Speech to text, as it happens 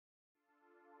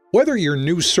Whether your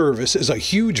new service is a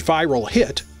huge viral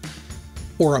hit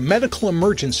or a medical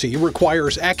emergency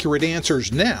requires accurate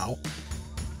answers now,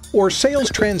 or sales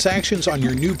transactions on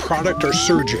your new product are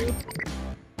surging,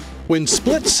 when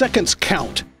split seconds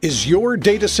count, is your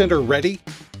data center ready?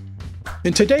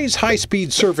 In today's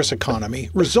high-speed service economy,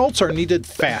 results are needed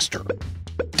faster.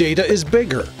 Data is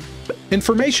bigger.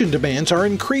 Information demands are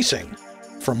increasing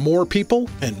from more people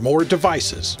and more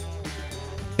devices.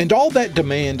 And all that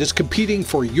demand is competing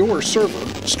for your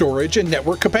server, storage, and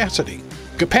network capacity.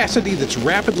 Capacity that's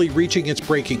rapidly reaching its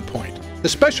breaking point,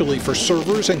 especially for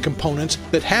servers and components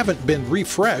that haven't been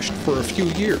refreshed for a few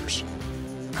years.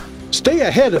 Stay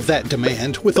ahead of that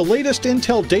demand with the latest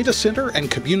Intel data center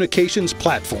and communications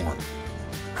platform.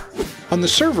 On the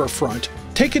server front,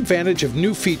 take advantage of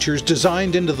new features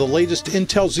designed into the latest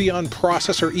Intel Xeon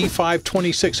processor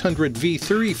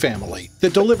E5-2600V3 family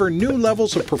that deliver new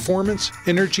levels of performance,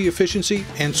 energy efficiency,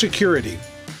 and security.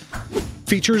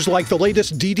 Features like the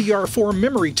latest DDR4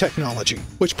 memory technology,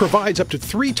 which provides up to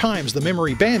 3 times the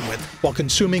memory bandwidth while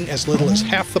consuming as little as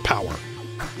half the power.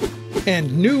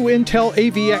 And new Intel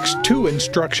AVX2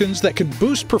 instructions that can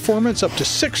boost performance up to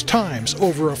 6 times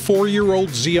over a 4-year-old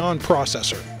Xeon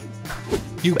processor.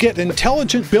 You get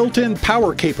intelligent built-in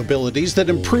power capabilities that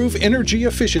improve energy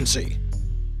efficiency,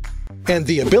 and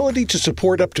the ability to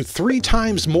support up to 3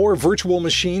 times more virtual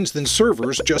machines than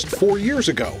servers just 4 years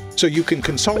ago, so you can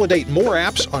consolidate more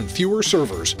apps on fewer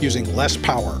servers using less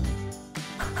power.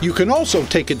 You can also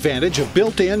take advantage of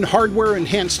built-in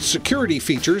hardware-enhanced security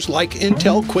features like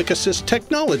Intel Quick Assist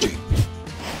technology.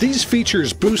 These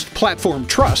features boost platform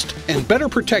trust and better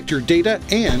protect your data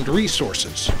and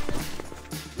resources.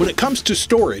 When it comes to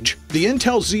storage, the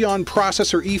Intel Xeon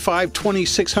processor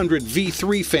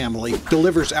E5-2600V3 family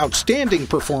delivers outstanding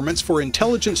performance for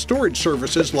intelligent storage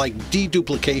services like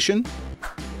deduplication,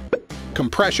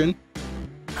 compression,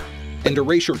 and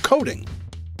erasure coding,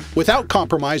 without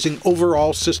compromising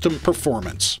overall system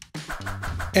performance.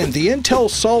 And the Intel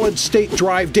solid-state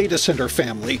drive data center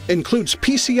family includes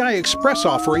PCI Express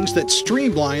offerings that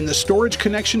streamline the storage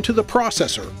connection to the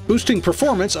processor, boosting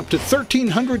performance up to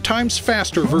 1,300 times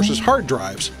faster versus hard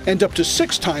drives, and up to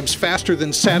 6 times faster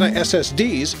than SATA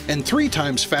SSDs and 3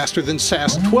 times faster than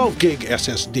SAS 12GB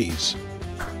SSDs.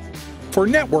 For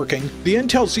networking, the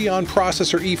Intel Xeon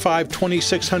processor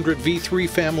E5-2600V3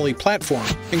 family platform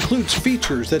includes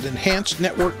features that enhance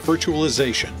network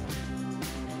virtualization.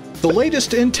 The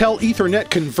latest Intel Ethernet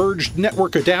Converged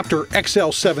Network Adapter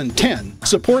XL710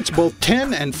 supports both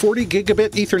 10 and 40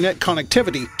 gigabit Ethernet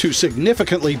connectivity to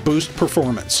significantly boost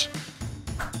performance.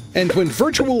 And when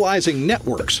virtualizing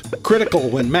networks,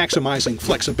 critical when maximizing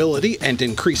flexibility and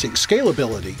increasing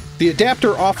scalability, the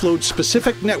adapter offloads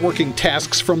specific networking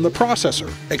tasks from the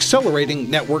processor,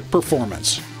 accelerating network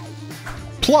performance.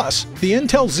 Plus, the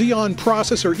Intel Xeon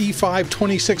processor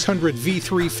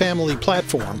E5-2600V3 family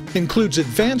platform includes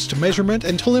advanced measurement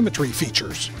and telemetry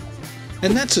features.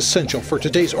 And that's essential for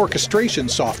today's orchestration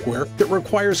software that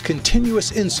requires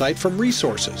continuous insight from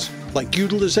resources, like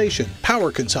utilization,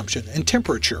 power consumption, and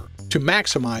temperature, to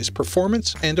maximize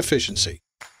performance and efficiency.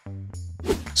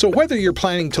 So whether you're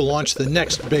planning to launch the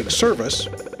next big service,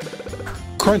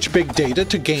 crunch big data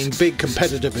to gain big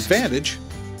competitive advantage,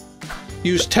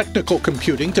 use technical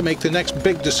computing to make the next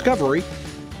big discovery,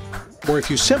 or if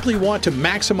you simply want to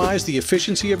maximize the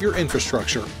efficiency of your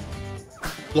infrastructure,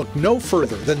 look no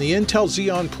further than the Intel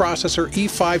Xeon processor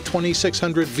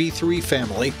E5-2600V3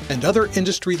 family and other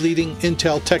industry-leading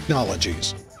Intel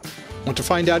technologies. Want to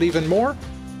find out even more?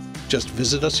 Just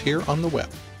visit us here on the web.